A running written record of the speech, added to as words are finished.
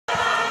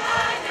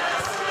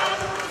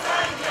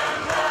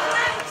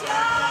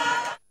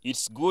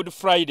It's Good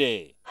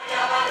Friday.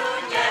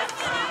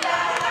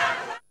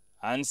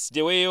 And it's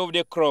the way of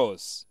the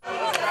cross.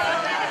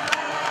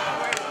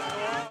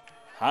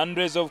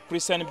 Hundreds of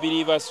Christian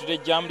believers today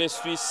jammed the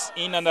streets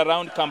in and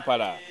around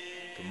Kampala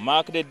to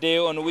mark the day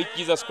on which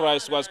Jesus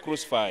Christ was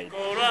crucified.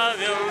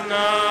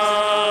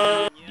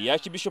 The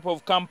Archbishop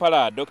of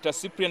Kampala, Dr.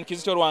 Cyprian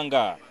Kizito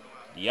Lwanga,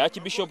 the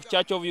Archbishop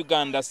Church of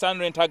Uganda,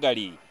 Stanley,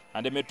 Ntagali,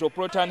 and the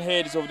metropolitan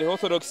heads of the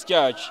Orthodox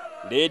Church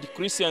led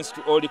Christians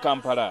to old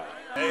Kampala.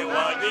 They were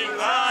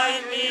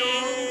behind me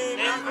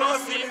and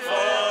crossing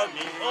for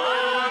me,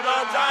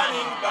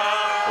 turning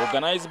back.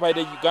 Organized by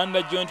the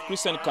Uganda Joint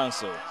Christian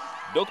Council,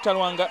 Dr.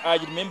 Lwanga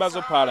urged members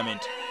of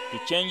Parliament to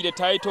change the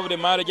title of the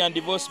Marriage and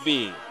Divorce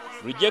Bill,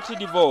 reject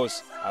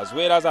divorce, as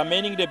well as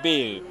amending the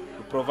bill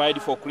to provide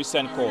for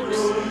Christian courts.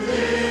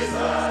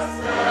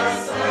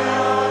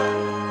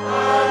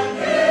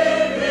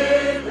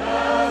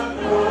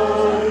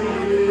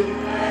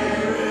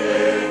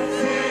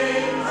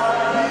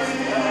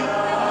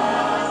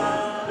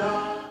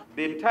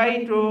 The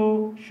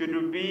title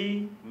should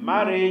be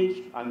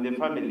Marriage and the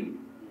Family.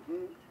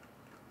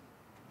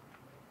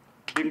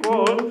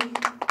 Because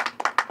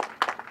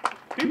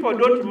people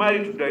don't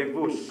marry to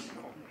divorce,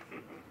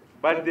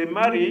 but they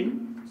marry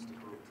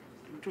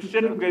to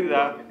stay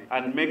together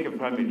and make a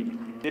family.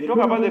 They talk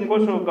about the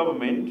cost of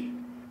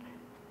government,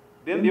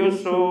 then they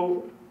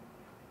also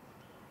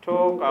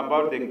talk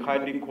about the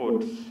Qadi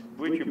courts,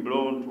 which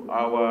belong to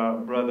our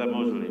brother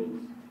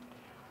Muslims.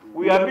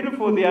 We appeal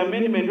for the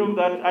amendment of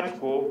that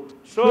article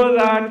so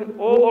that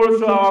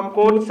also our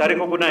courts are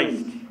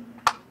recognized.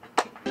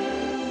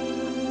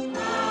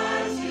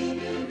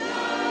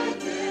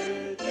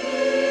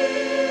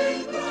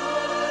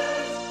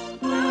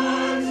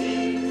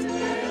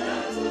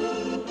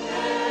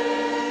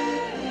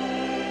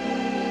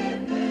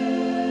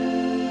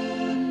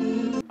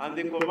 And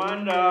the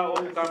commander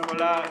of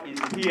Kampala is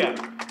here.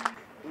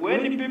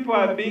 When people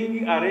are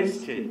being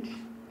arrested,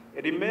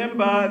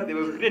 remember they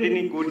were created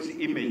in God's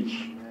image.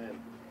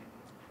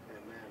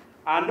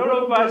 And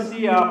all of us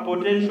here are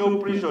potential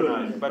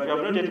prisoners, but we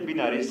have not yet been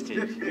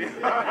arrested.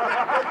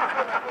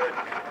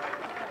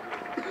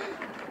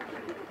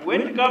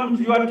 When it comes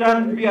to your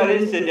turn to be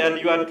arrested and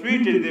you are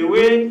treated the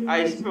way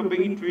I see people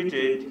being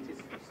treated,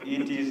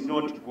 it is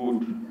not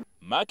good.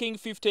 Marking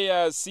 50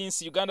 years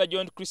since Uganda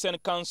Joint Christian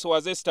Council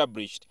was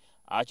established,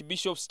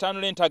 Archbishop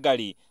Stanley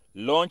Ntagali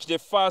launched the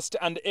first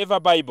and ever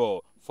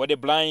Bible for the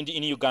blind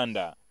in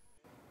Uganda.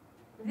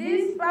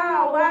 This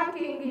power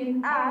working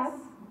in us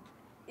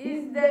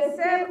is the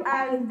same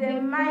as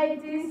the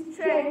mighty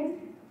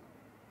strength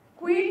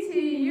which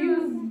he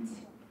used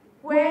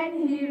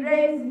when he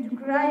raised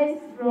Christ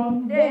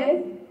from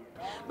death.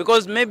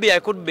 Because maybe I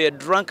could be a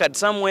drunkard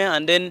somewhere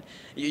and then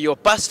you're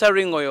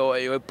pastoring or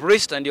you're a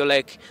priest and you're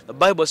like, the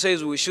Bible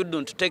says we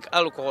shouldn't take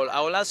alcohol.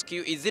 I will ask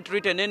you, is it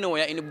written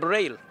anywhere in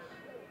Braille?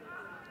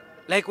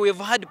 Like we've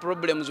had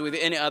problems with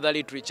any other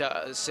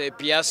literature, say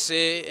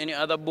Piace, any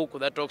other book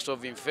that talks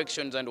of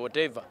infections and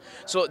whatever.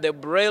 So the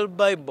Braille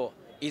Bible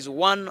is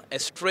a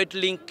straight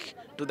link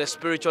to the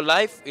spiritual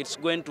life. It's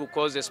going to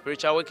cause a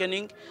spiritual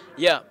awakening.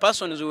 Yeah,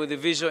 persons with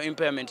visual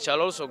impairment shall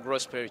also grow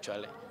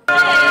spiritually.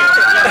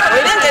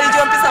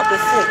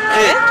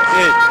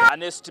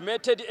 An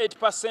estimated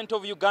 8%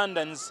 of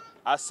Ugandans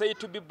are said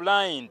to be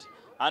blind,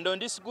 and on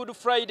this Good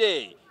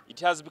Friday, it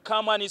has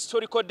become an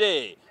historical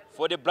day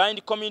for the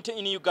blind community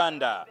in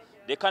Uganda.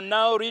 They can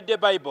now read the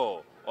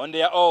Bible on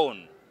their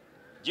own.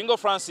 Jingo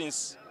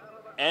Francis,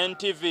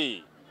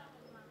 NTV.